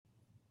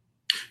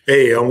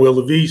Hey, I'm Will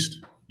Levis.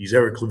 He's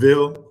Eric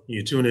Claville.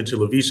 You tune into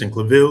Levis and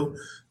Claville.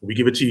 We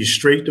give it to you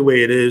straight the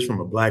way it is from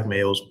a black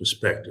male's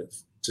perspective.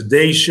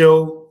 Today's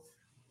show,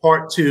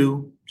 part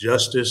two,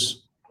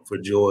 Justice for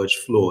George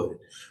Floyd.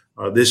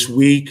 This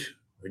week,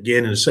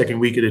 again, in the second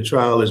week of the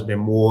trial, has been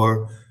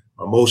more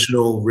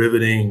emotional,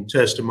 riveting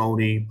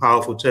testimony,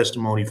 powerful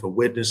testimony from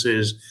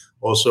witnesses,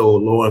 also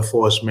law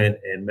enforcement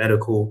and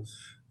medical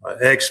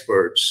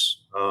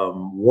experts.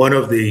 One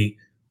of the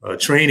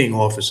training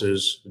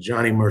officers,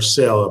 Johnny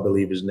Murcell, I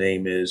believe his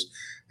name is,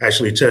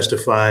 actually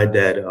testified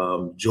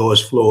that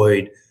George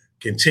Floyd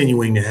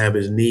continuing to have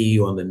his knee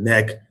on the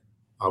neck,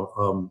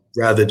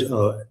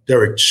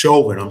 Derek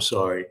Chauvin, I'm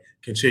sorry,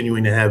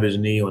 continuing to have his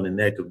knee on the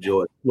neck of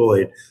George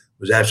Floyd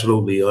was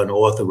absolutely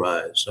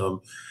unauthorized.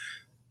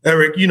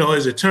 Eric,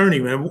 as attorney,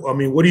 man, I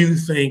mean, what do you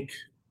think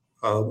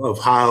of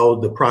how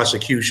the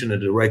prosecution, the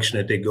direction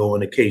that they go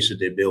in the case that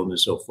they're building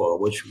so far?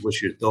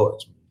 What's your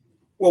thoughts?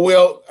 Well,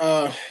 Will,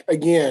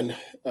 again,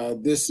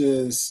 this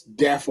is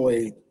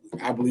definitely,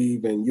 I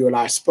believe, and you and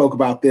I spoke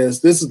about this.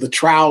 This is the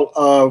trial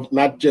of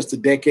not just a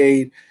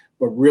decade,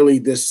 but really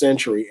this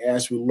century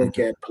as we look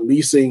at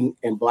policing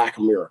in Black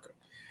America.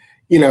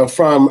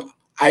 From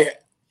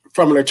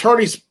an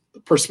attorney's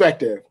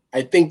perspective,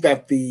 I think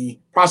that the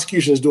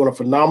prosecution is doing a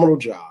phenomenal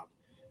job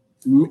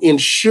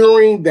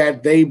ensuring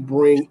that they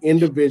bring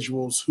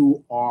individuals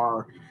who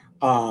are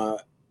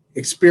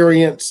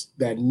experienced,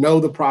 that know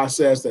the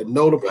process, that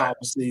know the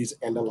policies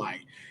and the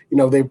like.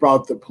 They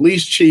brought the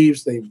police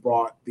chiefs, they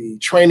brought the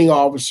training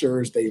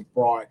officers, they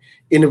brought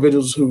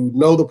individuals who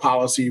know the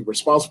policy,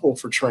 responsible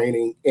for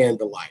training and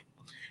the like.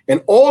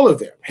 And all of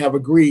them have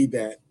agreed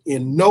that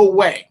in no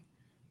way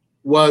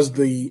was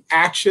the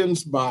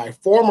actions by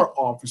former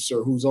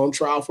officer who's on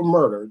trial for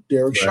murder,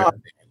 Derek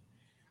Chauvin,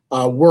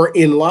 were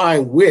in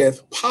line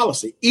with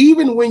policy,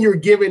 even when you're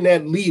given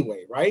that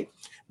leeway, right?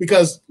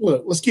 Because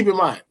look, let's keep in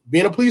mind,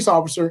 being a police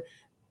officer,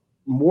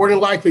 more than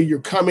likely you're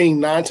coming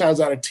 9 times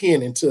out of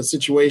 10 into a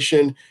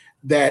situation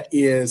that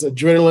is high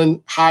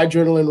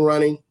adrenaline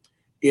running.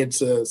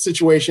 It's a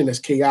situation that's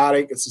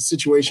chaotic. It's a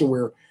situation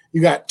where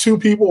you got 2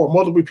 people or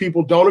multiple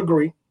people don't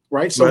agree,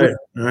 right? So,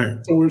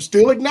 so we're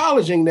still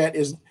acknowledging that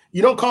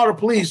you don't call the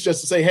police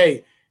just to say,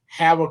 hey,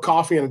 have a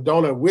coffee and a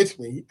donut with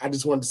me. I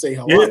just wanted to say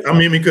hello. Yeah, I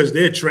mean, because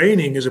their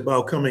training is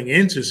about coming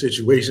into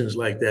situations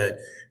like that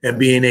and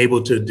being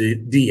able to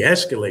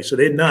de-escalate. So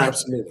they're not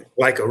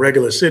like a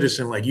regular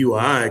citizen like you or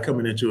I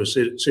coming into a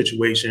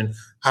situation,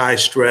 high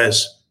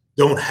stress,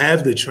 don't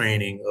have the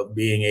training of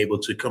being able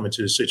to come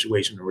into the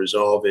situation and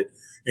resolve it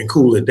and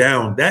cool it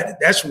down.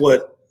 That's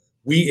what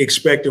we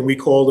expect and we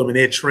call them, and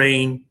they're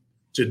trained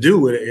to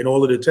do it. And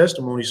all of the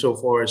testimony so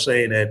far is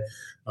saying that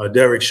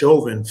Derek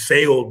Chauvin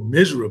failed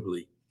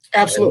miserably.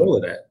 Absolutely. All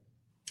of that.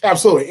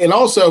 Absolutely. And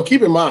also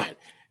keep in mind,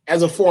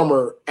 as a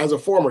former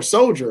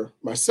soldier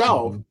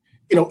myself,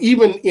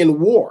 even in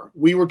war,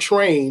 we were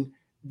trained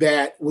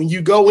that when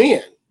you go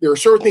in, there are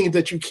certain things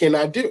that you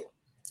cannot do.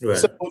 Right.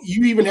 So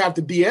you even have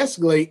to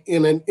de-escalate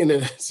in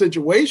a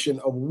situation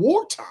of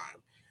wartime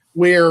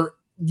where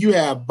you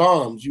have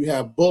bombs, you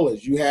have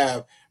bullets, you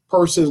have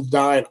persons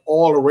dying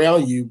all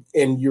around you,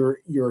 and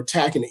you're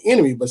attacking the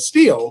enemy, but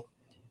still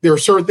there are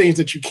certain things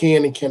that you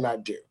can and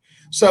cannot do.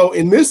 So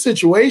in this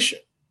situation,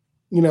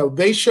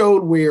 they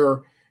showed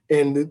where,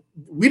 and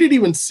we didn't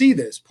even see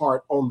this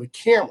part on the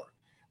camera,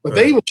 but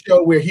they even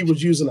showed where he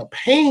was using a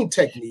pain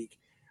technique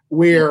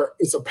where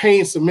it's a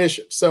pain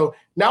submission. So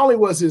not only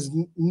was his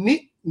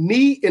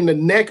knee in the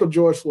neck of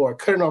George Floyd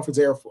cutting off his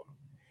airflow,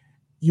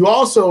 you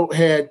also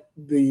had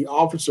the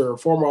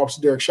former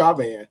officer Derek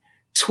Chauvin,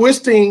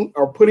 twisting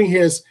or putting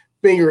his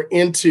finger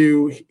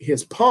into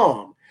his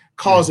palm,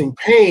 causing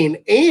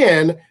pain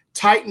and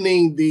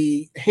tightening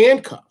the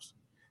handcuffs.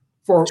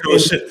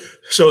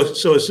 So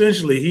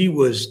essentially, he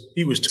was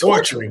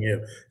torturing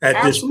him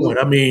at this point.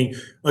 I mean,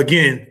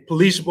 again,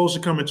 police are supposed to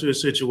come into a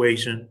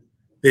situation.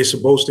 They're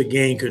supposed to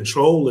gain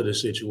control of the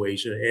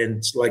situation.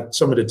 And like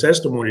some of the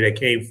testimony that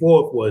came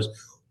forth was,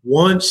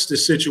 once the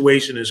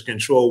situation is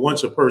controlled,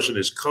 once a person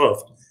is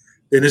cuffed,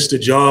 then it's the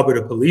job of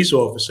the police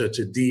officer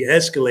to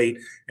de-escalate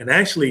and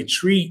actually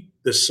treat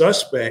the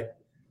suspect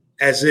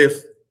as if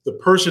the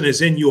person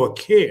is in your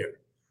care.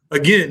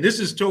 Again, this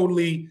is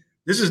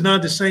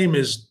not the same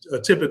as a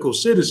typical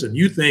citizen.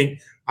 You think,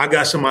 I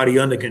got somebody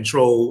under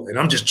control and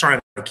I'm just trying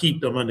to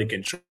keep them under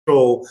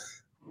control.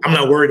 I'm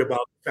not worried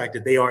about the fact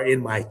that they are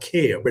in my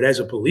care. But as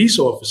a police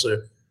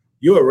officer,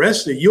 you're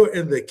arrested, you're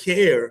in the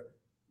care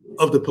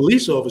of the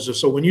police officer.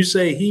 So when you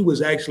say he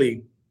was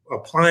actually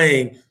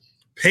applying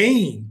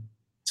pain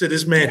to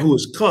this man who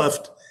was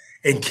cuffed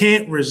and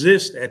can't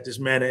resist at this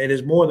manner, and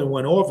there's more than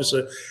one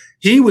officer,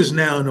 he was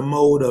now in the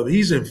mode of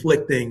he's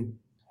inflicting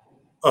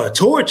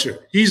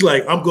torture. He's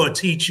like, I'm going to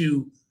teach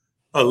you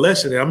a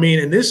lesson. I mean,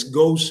 and this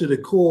goes to the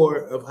core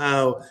of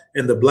how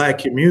in the Black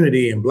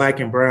community and Black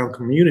and brown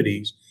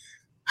communities,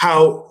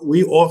 how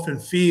we often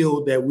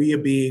feel that we are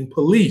being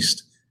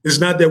policed. It's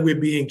not that we're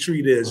being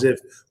treated as if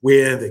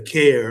we're in the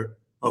care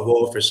of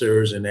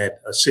officers and that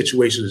a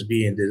situation is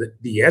being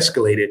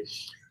de-escalated.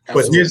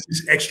 But there's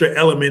this extra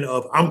element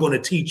of, I'm going to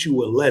teach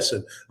you a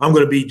lesson. I'm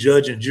going to be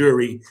judge and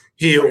jury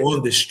here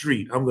on the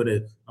street. I'm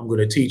going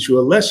to teach you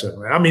a lesson.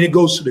 Right? I mean, it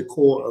goes to the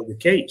core of the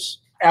case.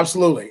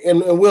 Absolutely.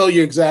 And Will,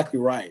 you're exactly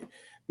right.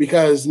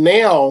 Because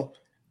now,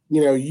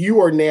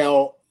 you are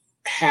now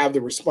have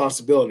the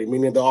responsibility,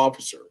 meaning the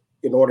officer,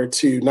 in order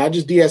to not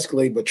just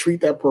de-escalate, but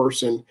treat that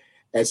person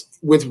as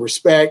with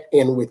respect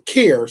and with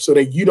care so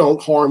that you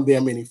don't harm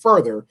them any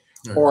further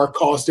or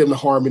cause them to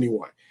harm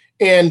anyone.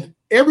 And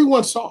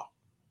everyone saw.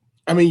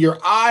 I mean, your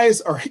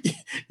eyes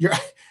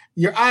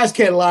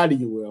can't lie to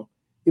you,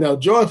 Will.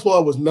 George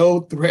Floyd was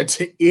no threat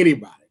to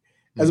anybody.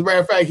 As a matter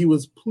of fact, he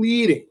was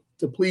pleading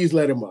to please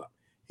let him up.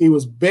 He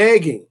was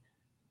begging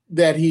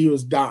that he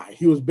was dying.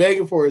 He was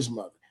begging for his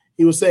mother.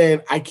 He was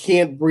saying, I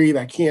can't breathe.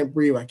 I can't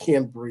breathe. I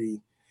can't breathe.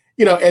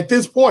 At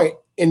this point,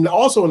 and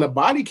also in the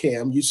body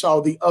cam, you saw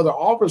the other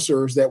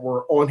officers that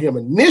were on him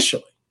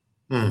initially.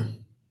 They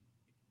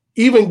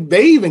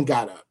even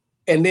got up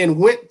and then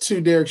went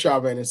to Derek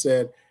Chauvin and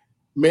said,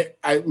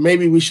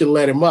 maybe we should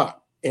let him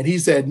up. And he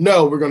said,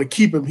 no, we're going to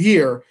keep him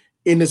here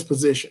in this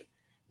position.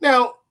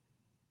 Now,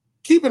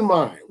 keep in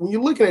mind, when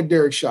you're looking at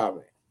Derek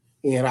Chauvin,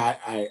 and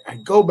I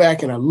go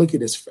back and I look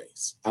at his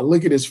face.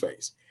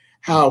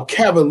 How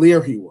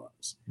cavalier he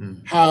was,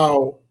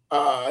 how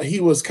he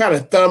was kind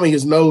of thumbing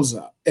his nose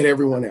up at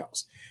everyone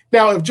else.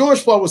 Now, if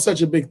George Floyd was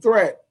such a big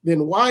threat,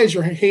 then why is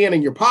your hand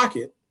in your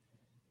pocket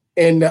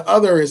and the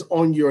other is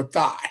on your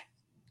thigh?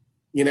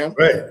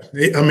 Right.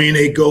 I mean,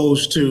 it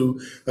goes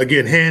to,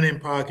 again, hand in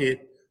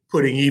pocket,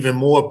 putting even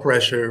more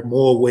pressure,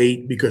 more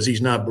weight, because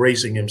he's not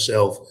bracing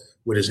himself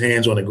with his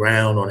hands on the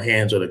ground, on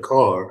hands on the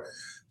car.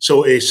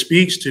 So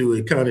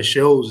it kind of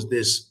shows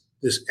this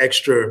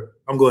extra,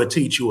 I'm going to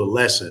teach you a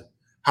lesson.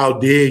 How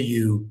dare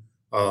you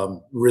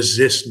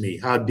resist me?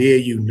 How dare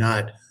you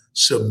not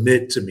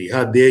submit to me?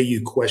 How dare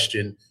you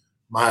question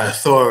my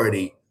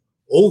authority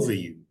over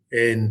you?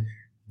 And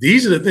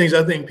these are the things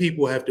I think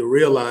people have to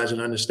realize and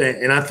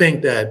understand. And I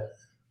think that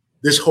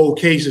this whole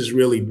case is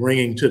really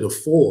bringing to the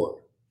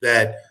fore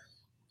that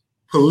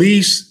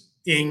policing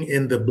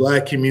in the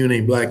Black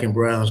community, Black and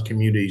Brown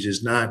communities,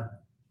 is not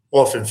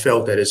often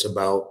felt that it's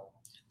about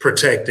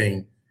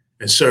protecting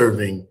and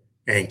serving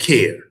and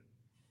care.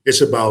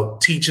 It's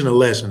about teaching a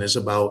lesson. It's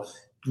about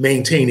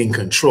maintaining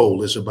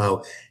control. It's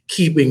about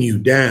keeping you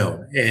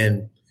down.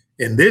 And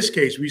in this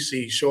case, we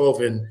see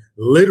Chauvin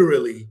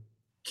literally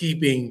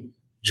keeping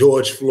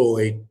George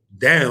Floyd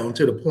down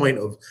to the point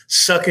of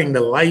sucking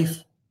the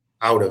life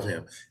out of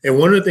him. And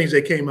one of the things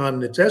that came out in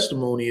the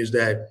testimony is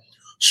that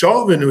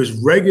Chauvin was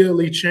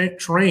regularly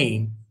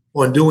trained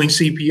on doing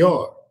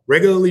CPR,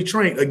 regularly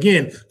trained.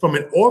 Again, from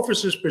an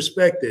officer's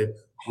perspective,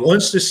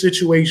 once the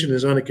situation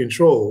is under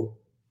control,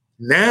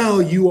 now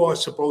you are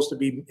supposed to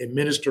be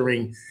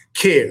administering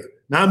care,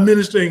 not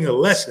administering a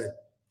lesson,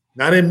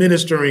 not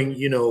administering,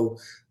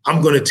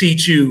 I'm going to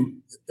teach you,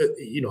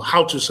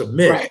 how to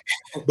submit, right.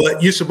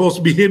 But you're supposed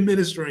to be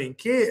administering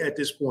care at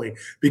this point,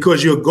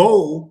 because your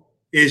goal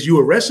is you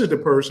arrested the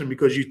person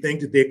because you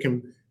think that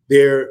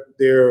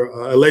they're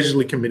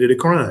allegedly committed a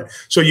crime.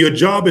 So your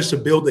job is to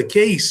build a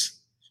case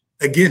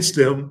against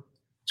them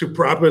to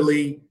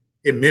properly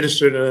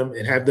administer them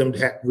and have them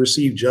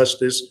receive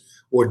justice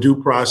or due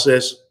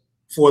process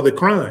for the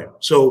crime.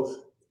 So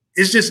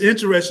it's just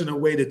interesting the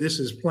way that this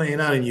is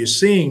playing out, and you're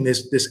seeing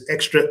this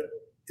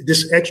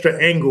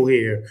extra angle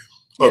here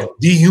of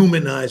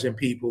dehumanizing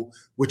people,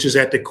 which is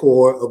at the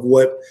core of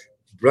what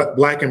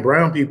Black and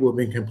Brown people have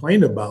been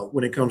complaining about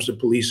when it comes to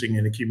policing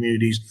in the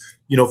communities,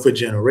 for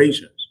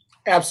generations.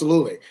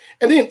 Absolutely.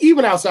 And then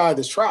even outside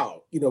this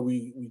trial,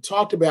 we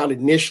talked about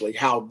initially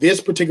how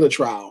this particular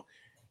trial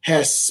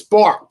has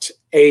sparked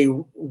a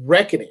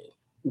reckoning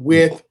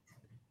with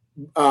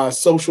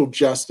social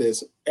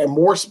justice, and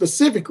more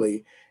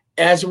specifically,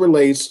 as it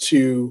relates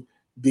to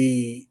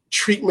the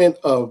treatment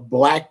of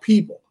Black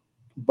people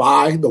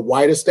by the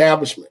white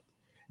establishment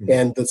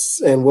and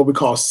what we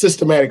call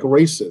systematic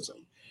racism.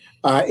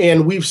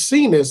 And we've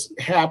seen this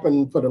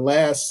happen for the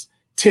last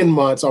 10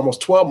 months,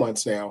 almost 12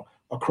 months now,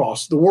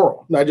 across the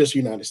world, not just the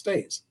United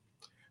States.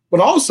 But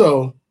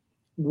also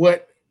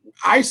what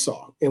I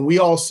saw, and we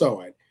all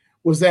saw it,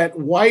 was that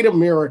white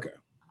America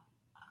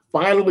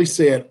finally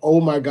said,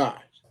 oh my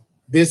gosh,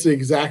 this is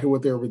exactly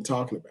what they've been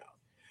talking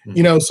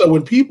about. So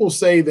when people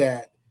say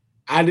that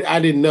I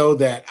didn't know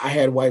that I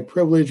had white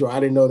privilege, or I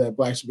didn't know that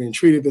Blacks were being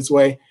treated this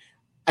way,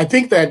 I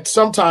think that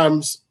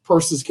sometimes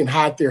persons can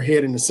hide their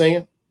head in the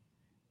sand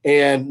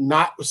and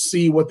not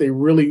see what they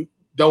really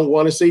don't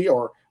want to see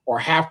or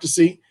have to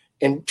see,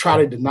 and try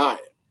to deny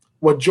it.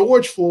 What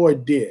George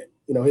Floyd did,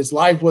 his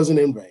life wasn't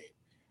in vain.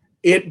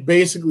 It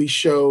basically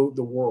showed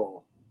the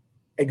world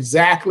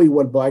exactly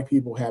what Black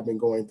people have been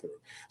going through.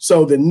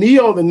 So the knee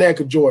on the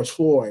neck of George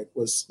Floyd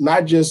was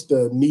not just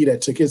the knee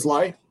that took his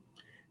life.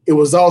 It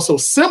was also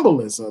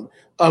symbolism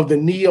of the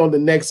knee on the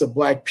necks of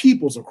Black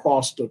peoples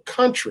across the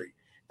country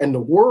and the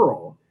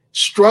world,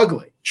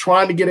 struggling,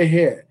 trying to get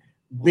ahead,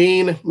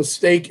 being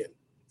mistaken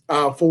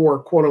for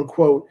quote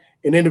unquote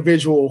an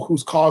individual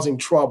who's causing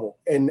trouble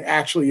and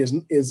actually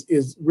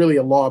is really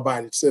a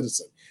law-abiding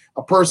citizen,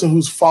 a person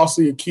who's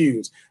falsely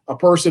accused, a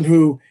person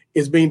who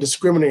is being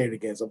discriminated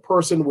against, a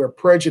person where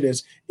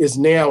prejudice is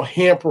now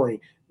hampering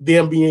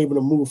them being able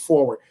to move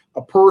forward,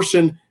 a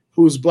person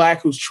who's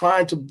Black, who's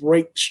trying to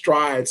break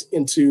strides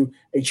into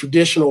a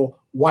traditional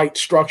white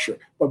structure,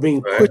 but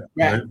being pushed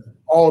back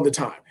all the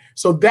time.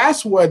 So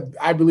that's what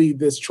I believe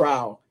this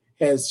trial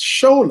has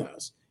shown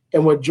us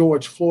and what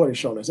George Floyd has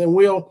shown us. And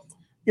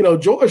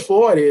George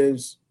Floyd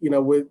is,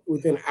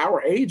 within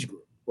our age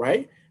group,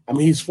 right? I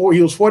mean, he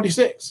was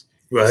 46.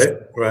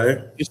 Right.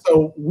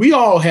 So we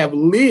all have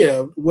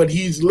lived what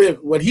he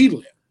lived.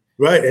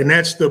 Right. And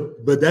that's the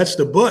but.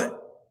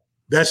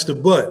 That's the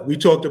but. We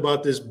talked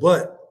about this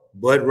but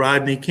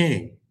Rodney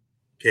King.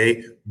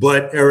 Okay.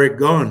 But Eric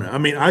Garner. I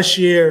mean, I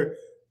share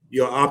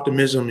your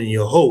optimism and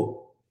your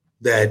hope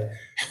that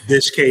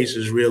this case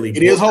is really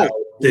it is hope.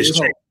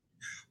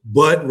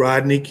 But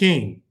Rodney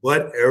King,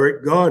 but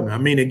Eric Garner. I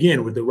mean,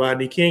 again, with the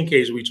Rodney King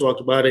case, we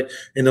talked about it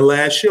in the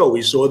last show.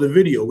 We saw the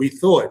video. We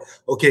thought,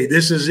 okay,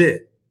 this is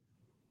it.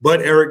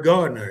 But Eric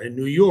Garner in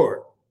New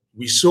York,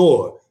 we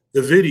saw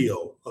the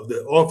video of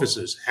the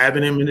officers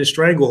having him in a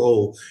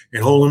stranglehold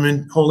and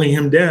holding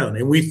him down.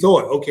 And we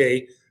thought,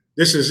 okay,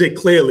 this is it.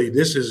 Clearly,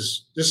 this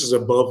is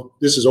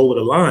over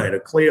the line.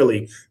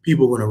 Clearly,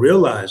 people are going to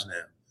realize now.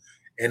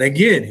 And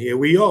again, here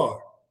we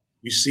are.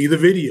 We see the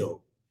video.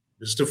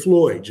 Mr.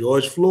 Floyd,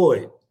 George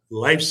Floyd,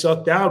 life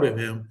sucked out of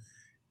him.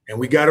 And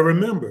we got to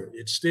remember,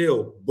 it's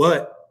still,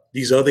 but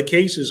these other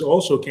cases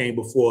also came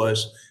before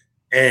us,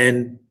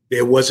 and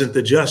there wasn't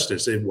the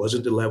justice. It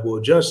wasn't the level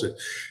of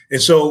justice. And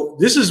so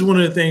this is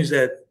one of the things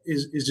that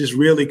is just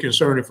really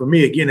concerning for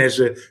me. Again,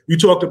 you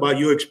talked about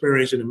your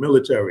experience in the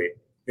military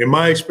and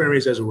my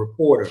experience as a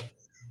reporter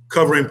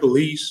covering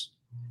police,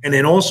 and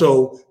then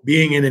also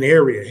being in an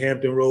area,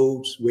 Hampton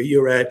Roads, where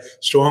you're at,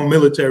 strong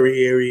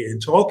military area,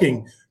 and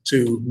talking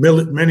to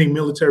many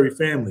military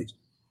families.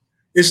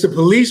 It's the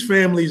police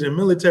families and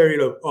military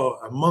that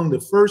are among the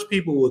first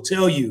people who will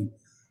tell you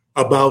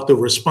about the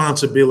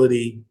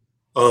responsibility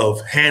of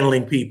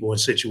handling people in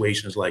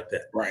situations like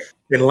that. Right.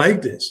 And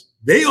like this,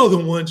 they are the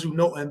ones who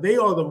know, and they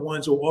are the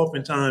ones who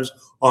oftentimes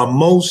are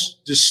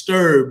most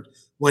disturbed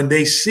when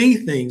they see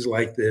things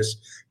like this,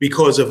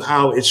 because of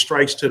how it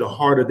strikes to the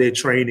heart of their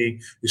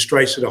training. It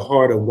strikes to the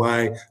heart of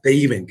why they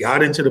even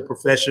got into the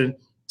profession,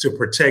 to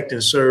protect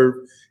and serve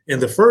in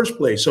the first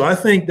place. So I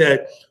think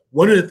that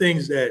one of the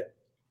things that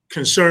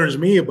concerns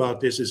me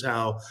about this is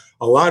how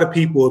a lot of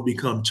people have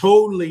become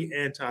totally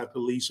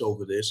anti-police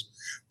over this.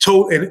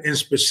 And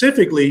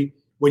specifically,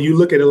 when you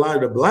look at a lot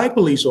of the Black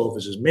police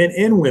officers, men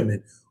and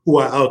women who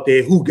are out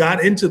there, who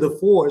got into the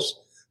force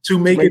to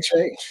make a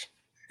change.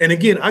 And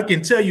again, I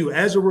can tell you,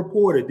 as a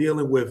reporter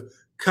dealing with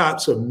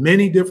cops of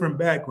many different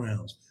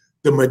backgrounds,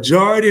 the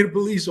majority of the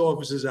police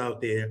officers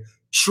out there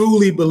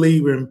truly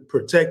believe in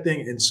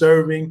protecting and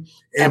serving.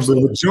 And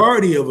Absolutely. The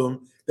majority of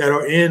them that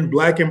are in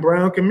Black and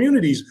brown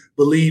communities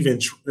believe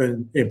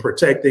in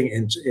protecting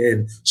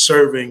and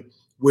serving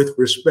with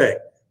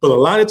respect. But a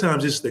lot of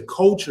times it's the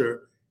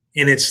culture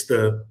and it's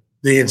the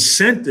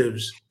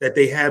incentives that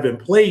they have in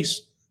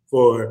place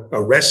for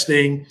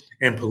arresting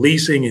and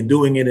policing and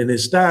doing it in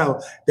this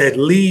style that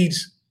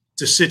leads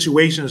to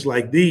situations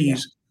like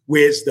these,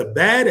 where it's the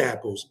bad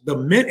apples,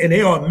 and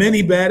there are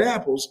many bad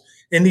apples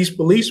in these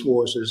police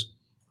forces,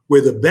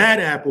 where the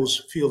bad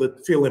apples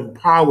feel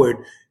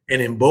empowered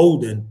and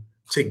emboldened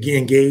to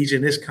engage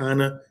in this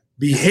kind of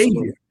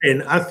behavior.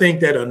 And I think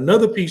that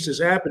another piece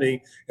is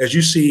happening as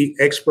you see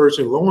experts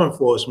in law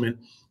enforcement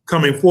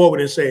coming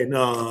forward and saying,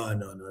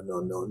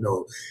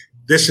 no,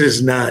 this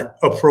is not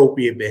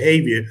appropriate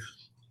behavior.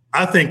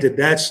 I think that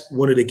that's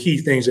one of the key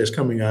things that's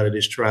coming out of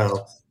this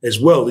trial as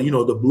well.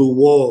 The blue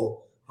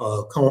wall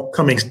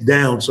coming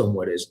down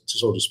somewhat,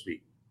 so to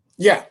speak.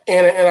 Yeah,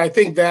 and I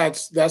think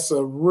that's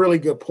a really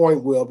good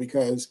point, Will,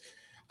 because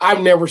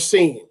I've never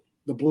seen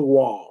the blue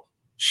wall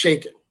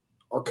shaken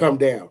or come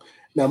down.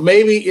 Now,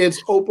 maybe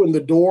it's opened the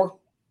door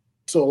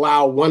to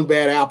allow one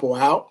bad apple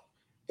out,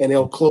 and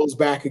it'll close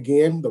back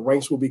again. The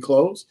ranks will be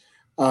closed.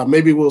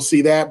 Maybe we'll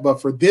see that.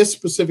 But for this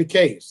specific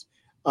case,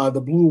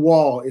 the blue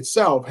wall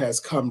itself has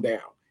come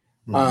down.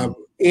 Mm-hmm.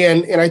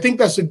 And I think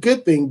that's a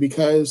good thing,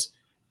 because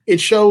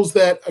it shows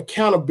that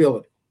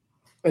accountability.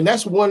 And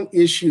that's one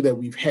issue that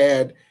we've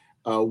had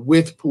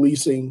with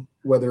policing,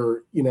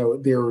 whether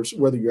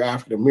you're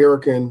African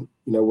American,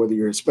 whether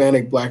you're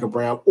Hispanic, Black or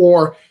brown,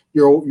 or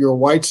you're a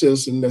white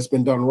citizen that's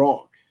been done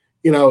wrong.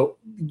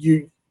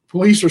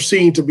 Police are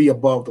seen to be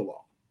above the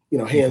law,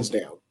 hands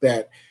down.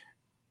 That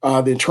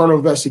the internal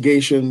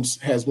investigations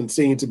has been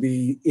seen to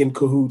be in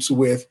cahoots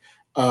with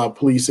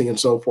policing and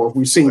so forth.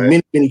 We've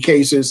seen many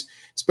cases,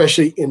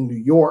 especially in New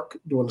York,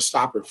 during the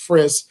stop and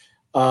frisk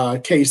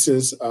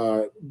cases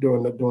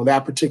during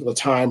that particular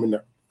time in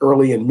the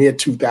early and mid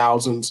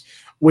 2000s,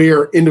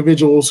 where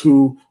individuals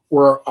who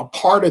were a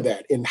part of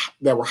that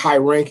that were high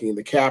ranking,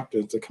 the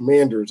captains, the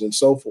commanders, and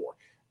so forth,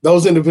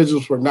 those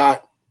individuals were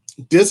not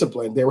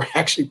disciplined; they were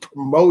actually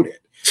promoted.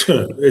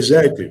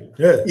 Exactly.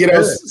 Yeah.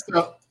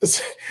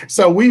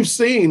 So we've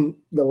seen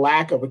the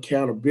lack of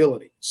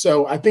accountability.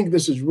 So I think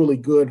this is really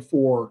good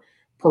for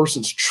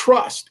person's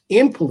trust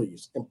in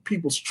police and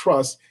people's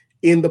trust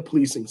in the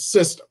policing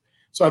system.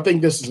 So I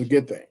think this is a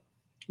good thing.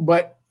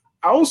 But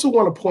I also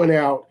want to point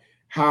out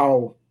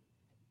how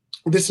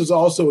this is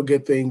also a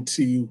good thing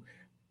to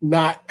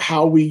not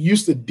how we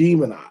used to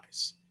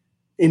demonize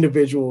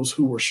individuals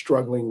who were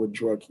struggling with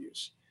drug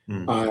use.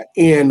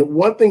 And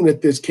one thing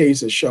that this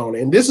case has shown,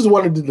 and this is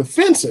one of the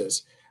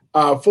defenses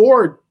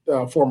for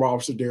former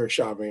Officer Derek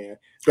Chauvin,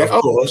 that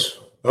of course,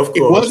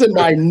 it wasn't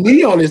my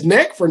knee on his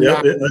neck for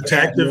not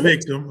attack the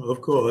victim, of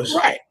course.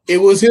 Right. It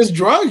was his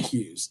drug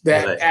use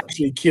that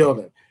actually killed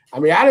him. I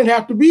mean, I didn't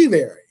have to be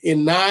there.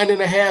 In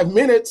 9.5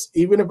 minutes,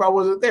 even if I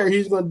wasn't there,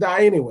 he's going to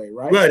die anyway,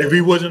 right? Right. If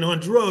he wasn't on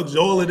drugs,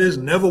 all of this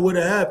never would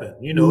have happened.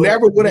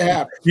 Never would have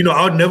happened.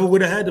 I never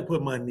would have had to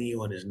put my knee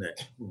on his neck.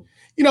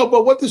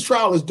 But what this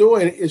trial is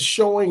doing is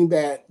showing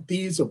that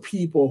these are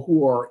people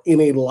who are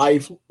in a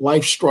life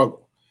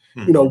struggle,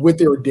 with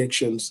their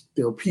addictions.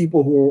 There are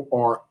people who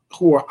are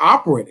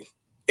operating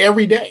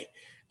every day.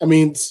 I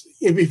mean,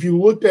 if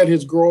you looked at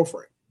his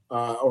girlfriend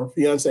or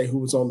fiance who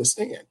was on the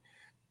stand,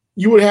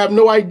 you would have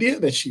no idea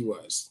that she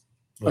was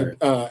an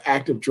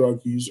active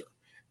drug user,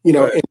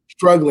 and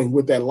struggling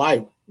with that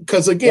life.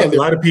 Because again, a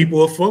lot of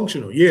people are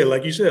functional. Yeah,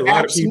 like you said, a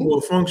lot of people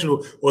are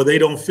functional, or they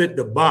don't fit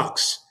the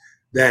box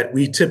that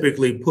we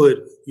typically put,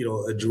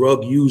 a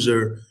drug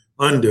user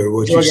under,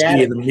 what you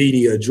see in the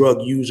media,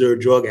 drug user,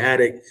 drug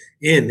addict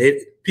in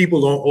it.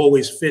 People don't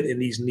always fit in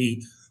these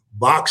neat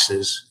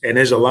boxes. And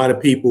there's a lot of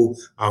people,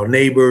 our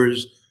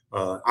neighbors,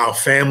 our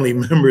family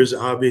members,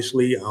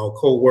 obviously, our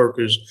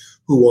co-workers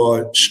who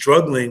are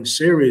struggling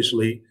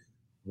seriously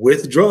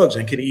with drugs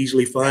and can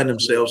easily find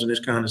themselves in this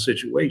kind of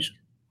situation.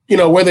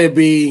 Whether it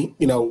be,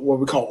 what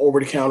we call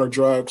over-the-counter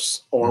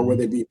drugs or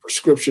whether it be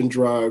prescription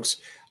drugs.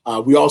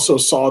 We also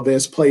saw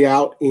this play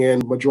out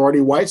in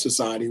majority white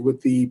society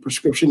with the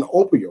prescription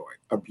opioid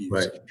abuse.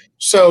 Right.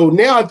 So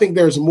now I think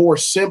there's more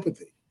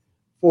sympathy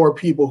for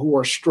people who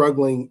are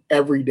struggling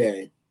every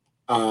day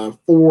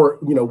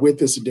with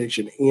this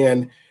addiction.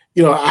 And,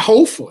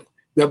 hopefully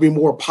there'll be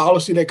more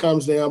policy that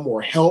comes down,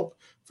 more help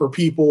for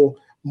people,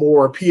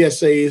 more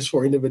PSAs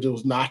for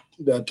individuals not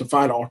to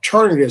find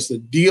alternatives to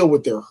deal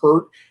with their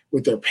hurt,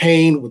 with their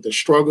pain, with their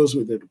struggles,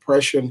 with their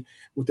depression,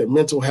 with their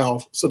mental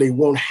health, so they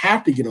won't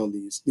have to get on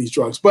these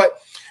drugs. But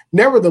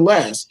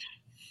nevertheless,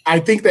 I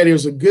think that it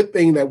was a good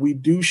thing that we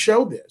do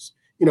show this,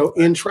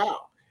 in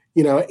trial,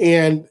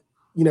 and,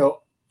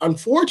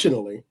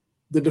 unfortunately,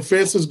 the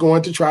defense is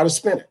going to try to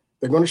spin it.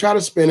 They're going to try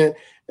to spin it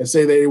and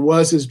say that it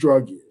was his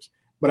drug use.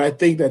 But I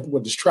think that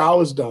what this trial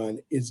has done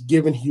is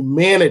given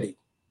humanity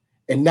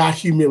and not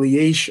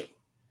humiliation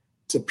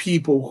to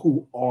people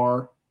who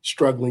are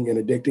struggling and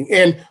addicting.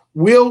 And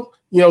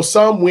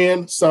some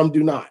win, some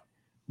do not.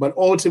 But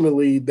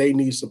ultimately, they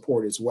need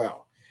support as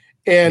well.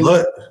 And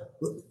go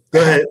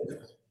ahead,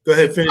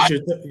 finish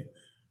your thing.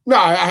 No,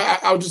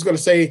 I was just going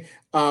to say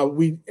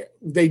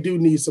they do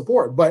need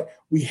support, but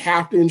we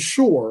have to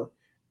ensure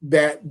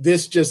that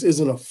this just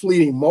isn't a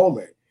fleeting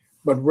moment,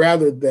 but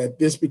rather that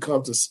this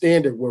becomes a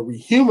standard where we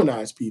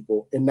humanize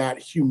people and not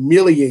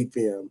humiliate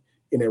them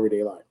in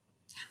everyday life.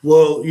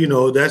 Well,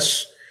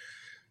 that's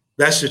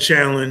the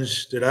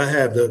challenge that I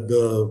have,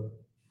 the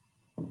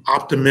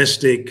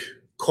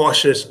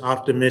cautious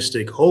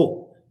optimistic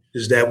hope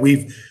is that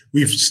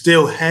we've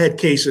still had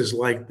cases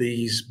like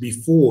these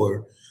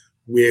before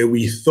where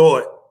we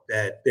thought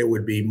that there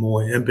would be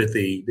more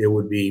empathy, there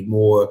would be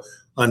more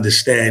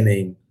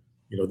understanding,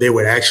 there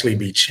would actually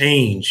be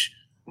change,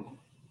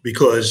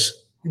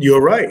 because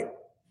you're right.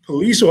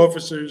 Police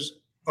officers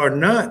are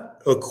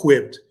not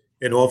equipped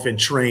and often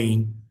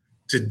trained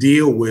to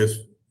deal with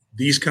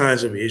these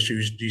kinds of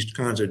issues, these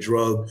kinds of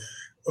drug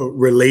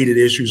related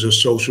issues or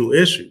social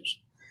issues.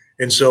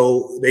 And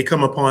so they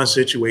come upon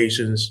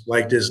situations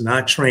like this,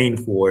 not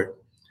trained for it,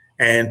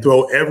 and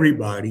throw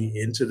everybody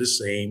into the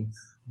same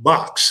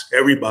box,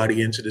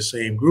 everybody into the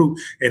same group.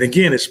 And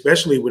again,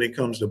 especially when it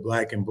comes to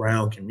Black and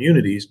brown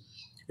communities,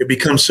 it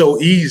becomes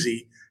so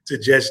easy to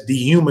just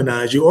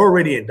dehumanize. You're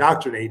already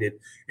indoctrinated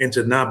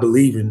into not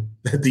believing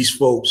that these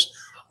folks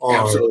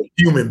are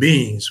human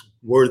beings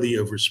worthy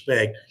of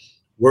respect,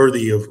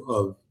 worthy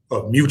of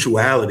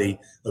mutuality,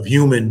 of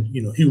human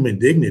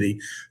dignity.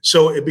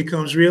 So it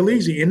becomes real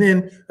easy. And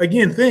then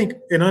again, think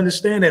and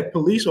understand that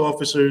police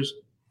officers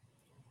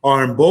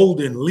are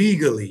emboldened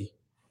legally,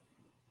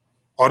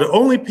 are the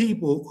only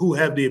people who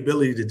have the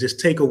ability to just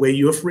take away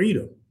your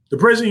freedom. The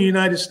president of the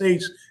United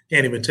States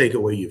can't even take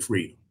away your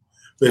freedom.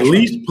 The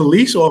least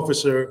police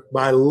officer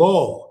by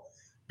law,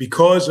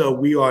 because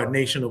we are a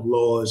nation of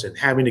laws and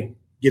having to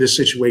get a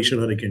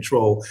situation under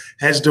control,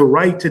 has the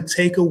right to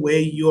take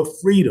away your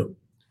freedom.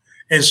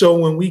 And so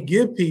when we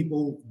give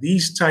people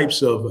these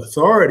types of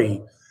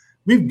authority,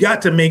 we've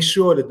got to make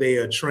sure that they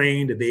are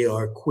trained, that they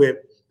are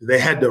equipped, that they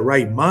had the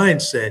right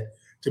mindset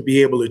to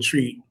be able to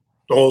treat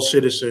all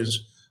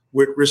citizens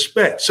with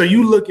respect. So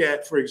you look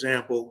at, for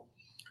example,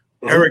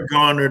 Eric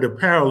Garner, the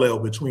parallel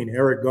between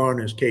Eric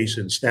Garner's case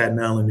in Staten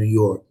Island, New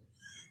York,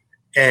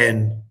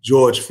 and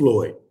George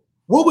Floyd.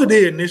 What were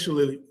they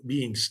initially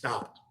being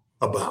stopped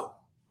about?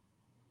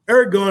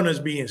 Eric Garner's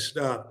being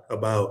stopped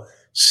about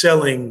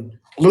selling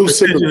loose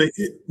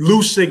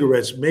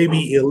cigarettes,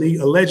 maybe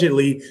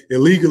allegedly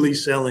illegally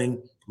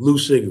selling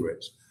loose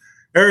cigarettes.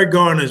 Eric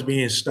Garner's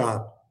being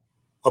stopped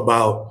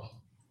about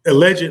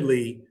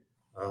allegedly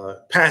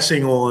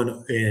passing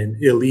on an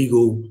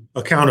illegal,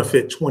 a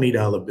counterfeit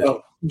 $20 bill.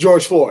 Oh,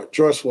 George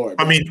Floyd.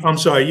 I mean, I'm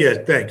sorry. Yeah,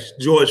 thanks.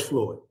 George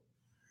Floyd.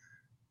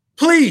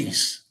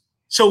 Please.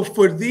 So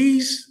for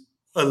these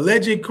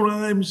alleged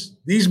crimes,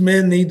 these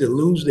men need to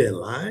lose their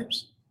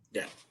lives?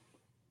 Yeah.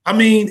 I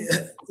mean,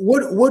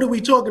 what are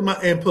we talking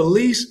about? And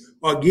police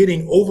are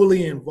getting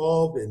overly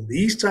involved in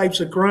these types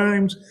of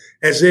crimes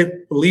as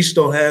if police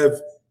don't have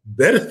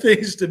better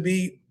things to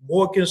be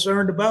more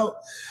concerned about.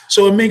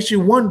 So it makes you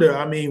wonder,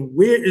 I mean,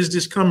 where is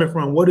this coming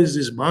from? What is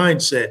this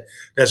mindset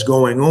that's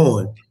going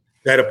on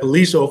that a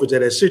police officer,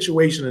 that a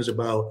situation is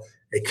about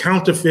a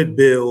counterfeit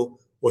bill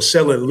or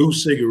selling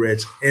loose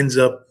cigarettes ends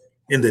up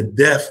in the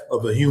death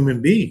of a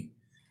human being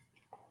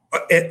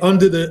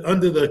under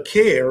the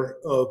care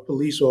of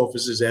police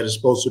officers that are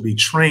supposed to be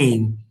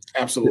trained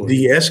to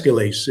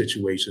de-escalate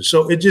situations.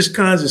 So it just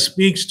kind of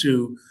speaks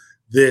to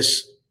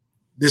this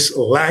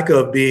lack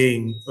of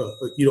being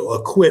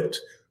equipped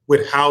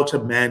with how to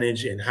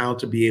manage and how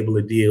to be able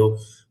to deal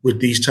with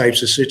these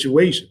types of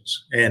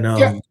situations. And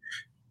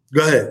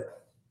go ahead.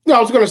 No,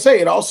 I was going to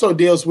say it also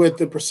deals with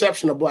the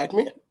perception of Black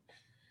men,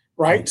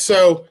 right?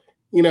 So,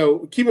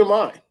 keep in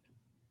mind,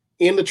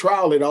 in the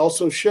trial, it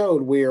also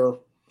showed where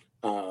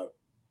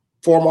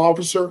former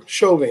officer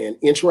Chauvin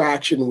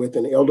interaction with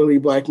an elderly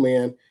Black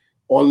man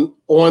on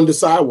the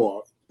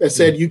sidewalk that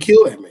said, "You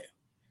killed that man."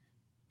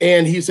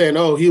 And he said,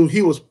 "Oh,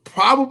 he was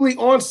probably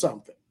on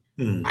something.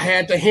 I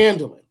had to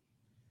handle it."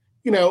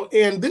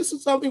 And this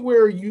is something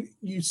where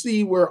you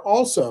see where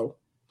also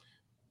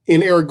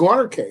in Eric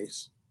Garner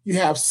case, you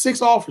have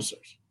 6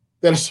 officers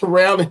that are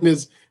surrounding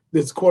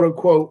this quote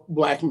unquote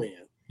Black man.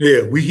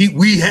 Yeah,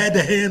 we had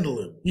to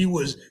handle him. He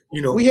was,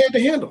 we had to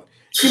handle him.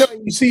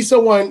 You see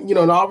someone,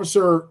 an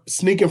officer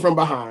sneaking from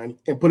behind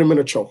and put him in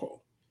a chokehold,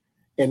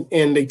 and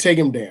they take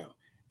him down,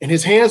 and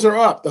his hands are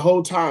up the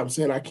whole time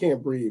saying, "I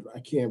can't breathe, I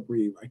can't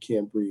breathe, I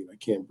can't breathe, I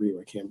can't breathe,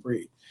 I can't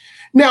breathe."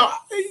 Now,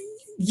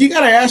 you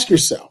got to ask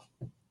yourself,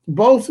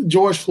 both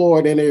George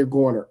Floyd and Eric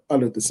Garner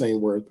uttered the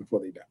same words before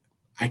they died.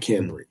 "I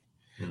can't breathe."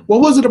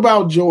 What was it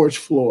about George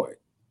Floyd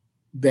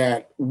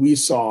that we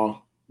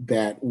saw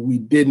that we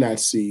did not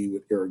see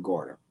with Eric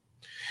Garner?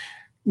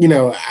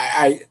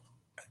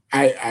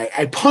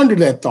 I ponder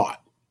that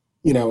thought,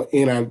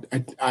 and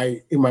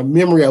I in my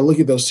memory, I look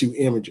at those 2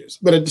 images.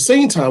 But at the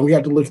same time, we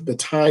have to look at the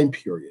time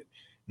period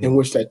in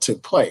which that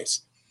took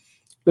place.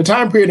 The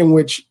time period in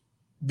which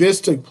this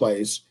took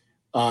place,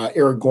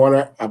 Eric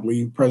Garner, I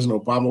believe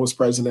President Obama was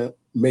president.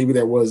 Maybe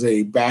there was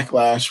a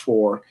backlash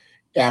for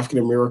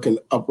African-American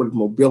upward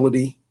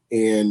mobility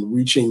and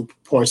reaching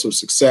points of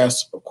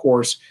success. Of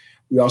course,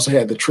 we also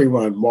had the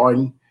Trayvon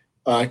Martin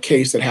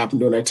case that happened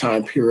during that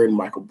time period,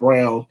 Michael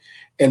Brown.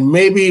 And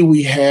maybe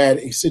we had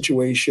a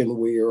situation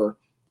where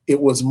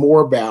it was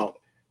more about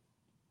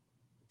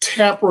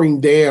tampering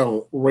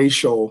down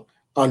racial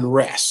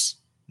unrest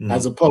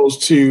as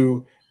opposed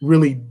to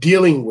really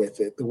dealing with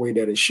it the way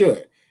that it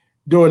should.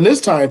 During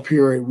this time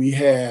period, we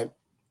had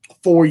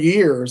 4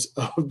 years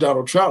of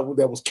Donald Trump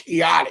that was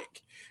chaotic.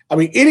 I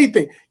mean,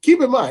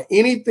 keep in mind,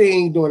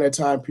 anything during that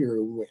time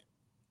period went.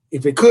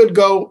 If it could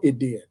go, it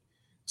did.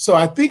 So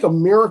I think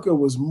America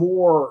was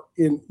more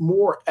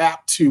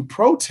apt to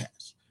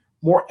protest,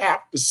 more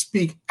apt to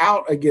speak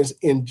out against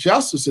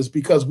injustices,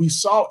 because we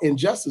saw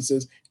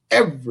injustices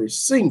every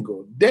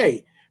single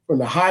day from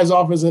the highest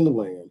office in the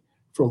land,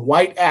 from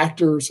white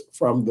actors,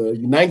 from the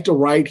Unite the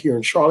Right here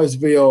in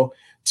Charlottesville,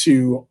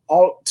 to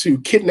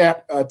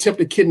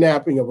attempted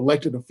kidnapping of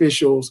elected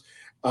officials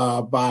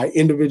by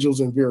individuals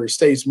in various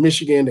states.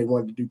 Michigan, they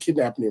wanted to do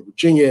kidnapping in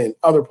Virginia and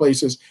other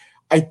places.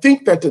 I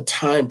think that the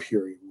time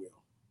period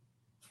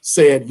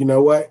said, you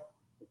know what,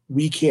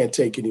 we can't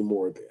take any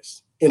more of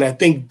this. And I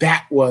think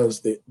that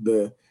was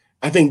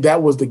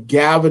the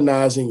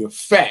galvanizing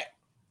effect,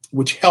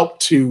 which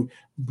helped to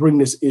bring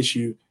this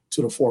issue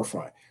to the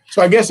forefront.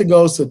 So I guess it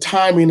goes to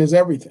timing is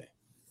everything.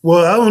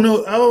 Well, I don't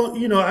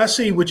know. I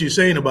see what you're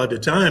saying about the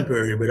time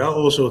period, but I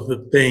also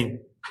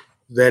think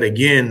that,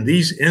 again,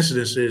 these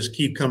incidences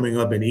keep coming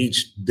up in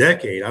each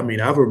decade. I mean,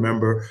 I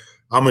remember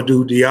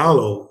Amadou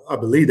Diallo, I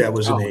believe that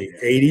was in the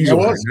 80s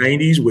or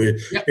 90s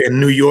in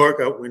New York,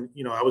 when,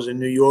 I was in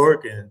New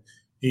York, and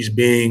he's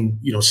being,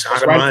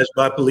 sodomized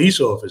by police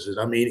officers.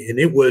 I mean, and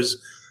it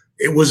was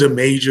a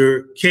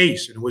major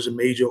case, and it was a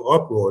major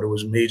uproar. It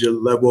was a major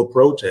level of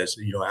protest.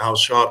 Al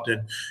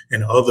Sharpton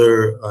and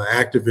other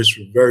activists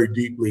were very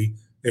deeply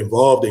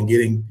involved in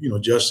getting,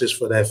 justice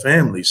for that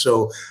family.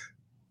 So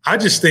I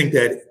just think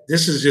that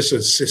this is just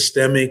a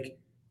systemic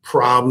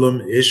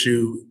problem,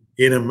 issue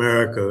in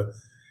America.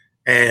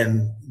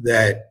 And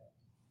that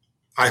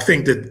I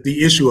think that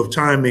the issue of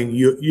timing,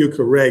 you're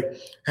correct,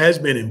 has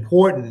been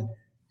important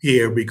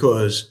here,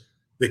 because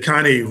the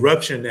kind of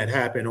eruption that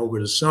happened over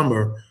the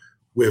summer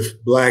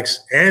with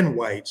blacks and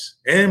whites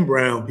and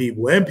brown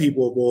people and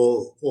people of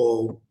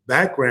all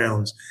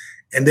backgrounds,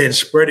 and then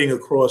spreading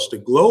across the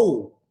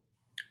globe,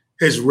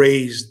 has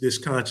raised this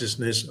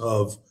consciousness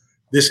of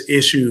this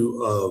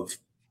issue of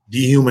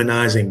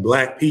dehumanizing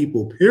Black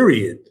people,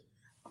 period,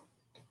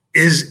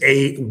 is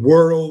a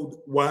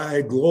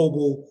worldwide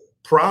global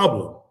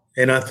problem.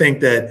 And I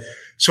think that,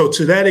 so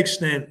to that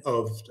extent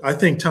I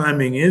think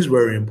timing is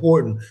very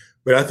important,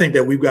 but I think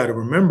that we've got to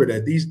remember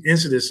that these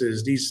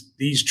incidences,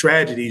 these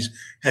tragedies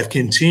have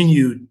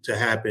continued to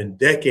happen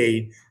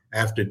decade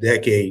after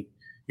decade,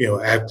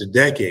 after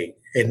decade.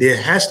 And there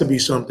has to be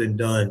something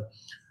done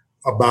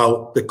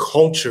about the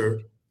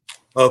culture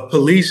of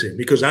policing,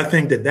 because I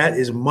think that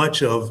is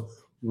much of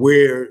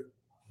where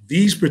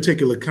these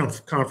particular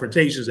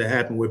confrontations that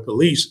happen with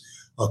police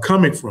are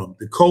coming from.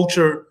 The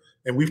culture,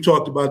 and we've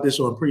talked about this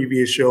on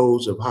previous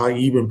shows, of how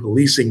even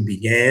policing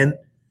began,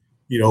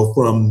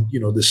 from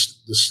the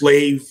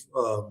slave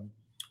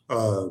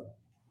the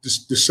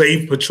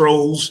slave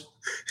patrols,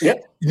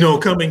 yep.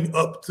 Coming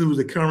up through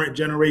the current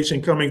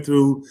generation, coming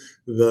through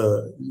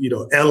the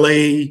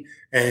LA,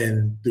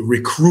 and the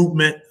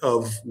recruitment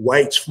of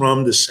whites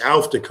from the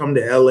South to come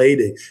to LA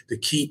to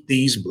keep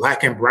these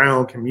Black and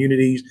brown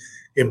communities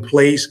in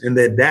place, and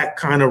that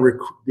kind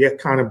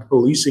of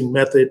policing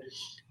method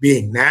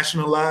being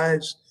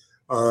nationalized,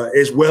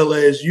 as well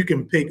as you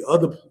can pick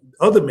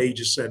other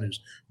major centers,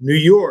 New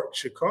York,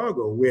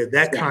 Chicago, where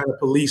that kind of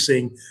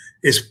policing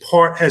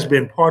has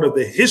been part of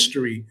the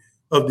history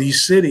of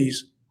these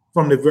cities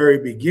from the very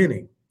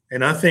beginning.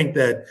 And I think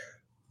that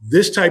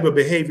this type of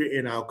behavior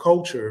in our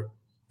culture,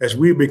 as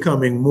we're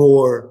becoming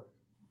more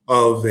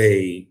of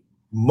a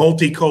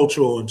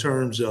multicultural in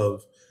terms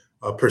of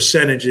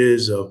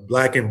percentages of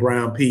Black and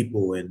brown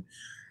people, and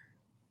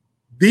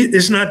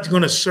it's not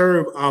going to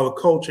serve our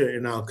culture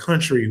and our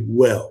country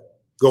well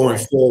going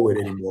forward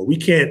anymore. We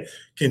can't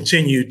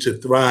continue to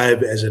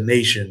thrive as a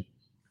nation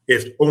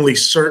if only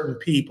certain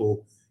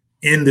people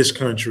in this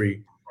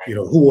country,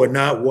 who are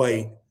not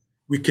white,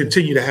 we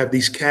continue to have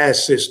these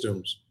caste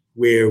systems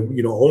where,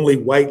 only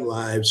white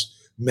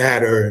lives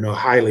matter and are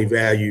highly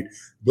valued.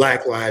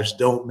 Black lives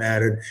don't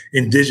matter.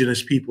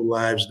 Indigenous people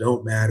lives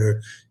don't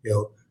matter.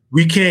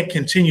 We can't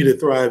continue to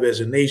thrive as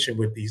a nation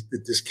with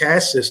this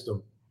caste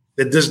system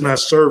that does not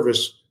serve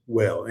us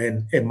well.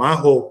 And my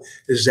hope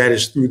is that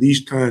it's through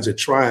these kinds of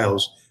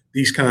trials,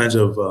 these kinds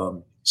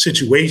of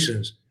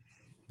situations,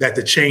 that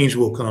the change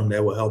will come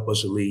that will help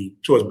us lead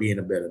towards being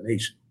a better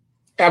nation.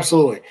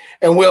 Absolutely.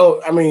 And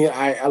Will,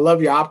 I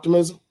love your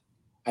optimism.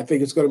 I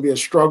think it's going to be a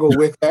struggle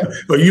with that.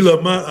 But you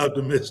love my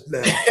optimism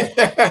now.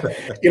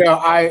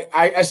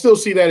 I still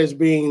see that as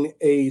being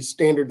a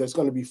standard that's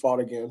going to be fought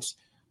against,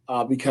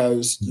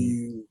 because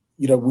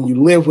when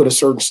you live with a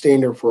certain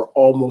standard for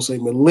almost a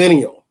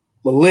millennium,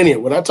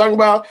 we're not talking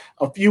about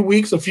a few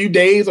weeks, a few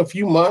days, a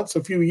few months,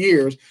 a few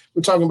years.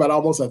 We're talking about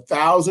almost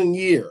 1,000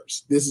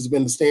 years. This has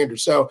been the standard.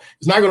 So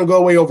it's not going to go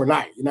away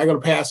overnight. You're not going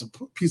to pass a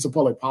piece of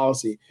public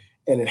policy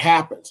and it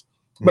happens.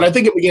 But I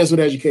think it begins with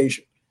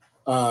education.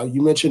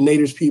 You mentioned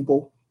Native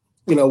people.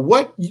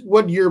 What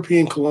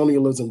European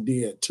colonialism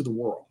did to the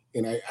world.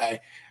 And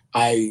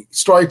I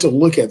started to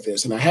look at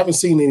this, and I haven't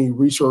seen any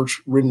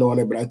research written on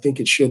it, but I think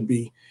it should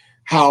be,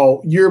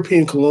 how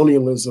European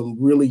colonialism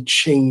really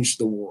changed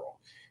the world.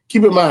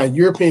 Keep in mind,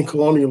 European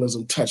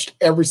colonialism touched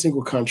every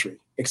single country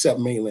except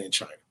mainland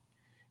China.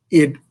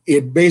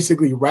 It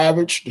basically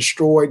ravaged,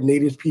 destroyed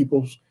Native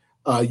peoples.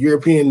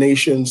 European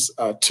nations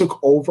took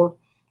over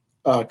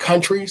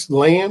countries,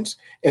 lands,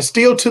 and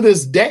still to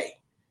this day,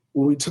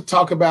 when we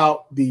talk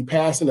about the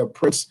passing of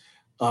Prince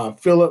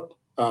Philip,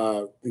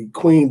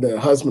 the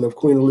husband of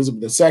Queen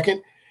Elizabeth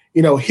II,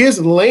 his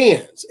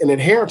lands and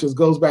inheritance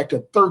goes back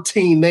to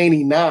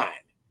 1399.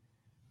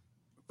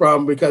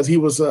 Because he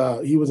was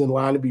in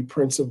line to be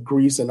Prince of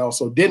Greece and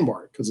also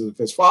Denmark because of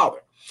his father.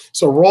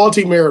 So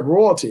royalty married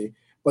royalty,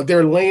 but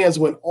their lands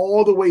went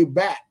all the way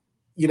back,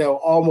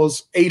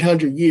 almost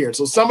 800 years.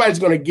 So somebody's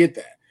going to get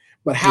that.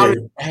 But how did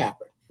it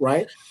happen,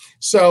 right?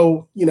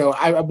 So,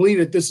 I believe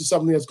that this is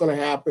something that's going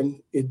to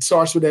happen. It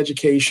starts with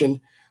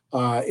education.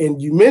 And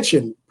you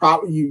mentioned,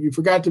 you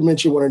forgot to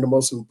mention one of the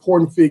most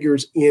important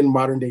figures in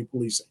modern day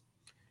policing,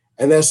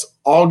 and that's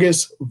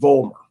August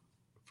Vollmer.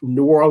 From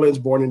New Orleans,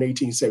 born in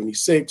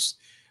 1876,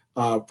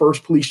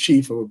 first police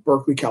chief of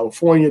Berkeley,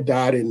 California,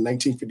 died in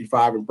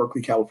 1955 in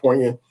Berkeley,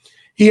 California.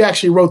 He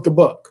actually wrote the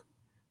book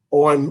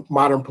on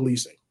modern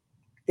policing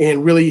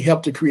and really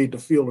helped to create the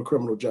field of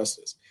criminal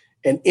justice.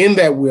 And in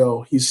that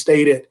will, he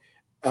stated,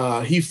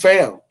 he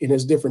found in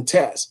his different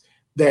tests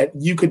that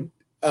you could,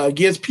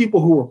 against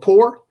people who were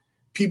poor,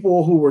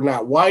 people who were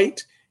not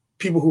white,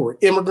 people who were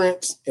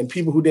immigrants, and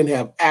people who didn't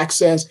have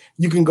access,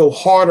 you can go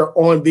harder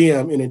on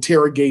them in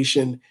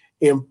interrogation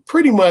and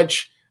pretty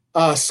much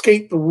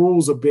skate the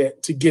rules a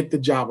bit to get the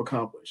job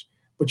accomplished.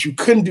 But you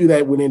couldn't do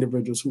that with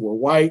individuals who were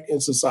white in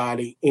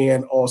society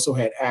and also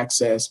had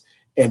access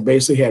and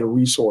basically had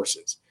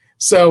resources.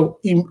 So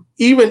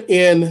even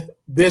in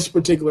this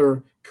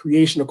particular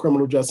creation of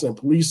criminal justice and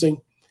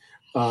policing,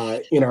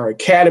 in our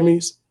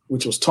academies,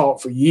 which was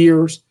taught for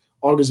years.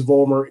 August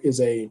Vollmer is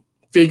a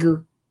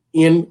figure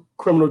in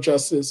criminal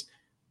justice.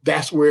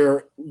 That's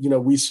where,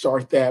 we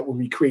start that when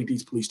we create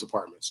these police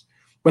departments.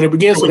 But it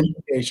begins with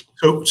education.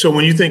 So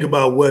when you think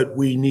about what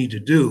we need to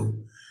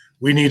do,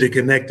 we need to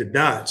connect the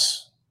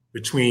dots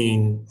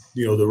between,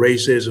 the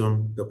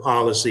racism, the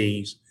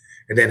policies,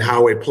 and then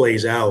how it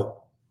plays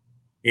out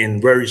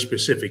in very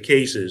specific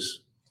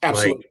cases.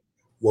 Absolutely. Like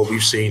what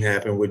we've seen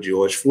happen with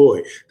George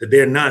Floyd, that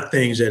they're not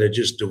things that are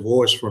just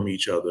divorced from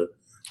each other,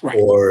 right,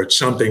 or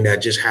something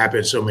that just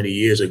happened so many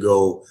years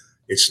ago.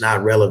 It's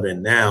not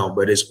relevant now,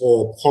 but it's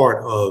all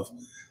part of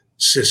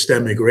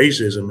systemic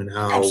racism and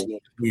how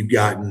Absolutely. We've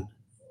gotten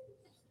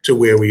to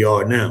where we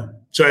are now.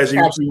 So as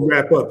you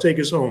wrap up, take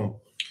us home.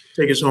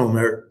 Take us home,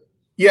 Eric.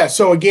 Yeah.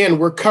 So again,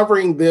 we're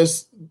covering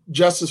this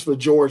justice for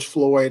George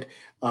Floyd.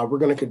 We're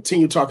going to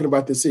continue talking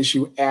about this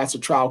issue as the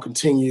trial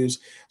continues.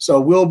 So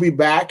we'll be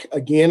back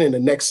again in the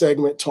next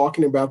segment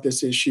talking about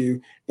this issue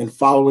and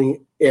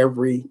following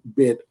every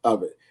bit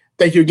of it.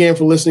 Thank you again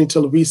for listening to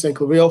LaVie St.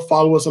 Claville.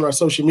 Follow us on our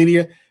social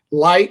media,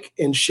 like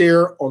and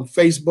share on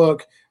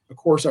Facebook, of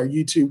course, our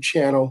YouTube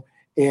channel.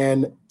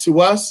 And to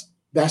us,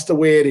 that's the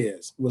way it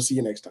is. We'll see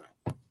you next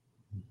time.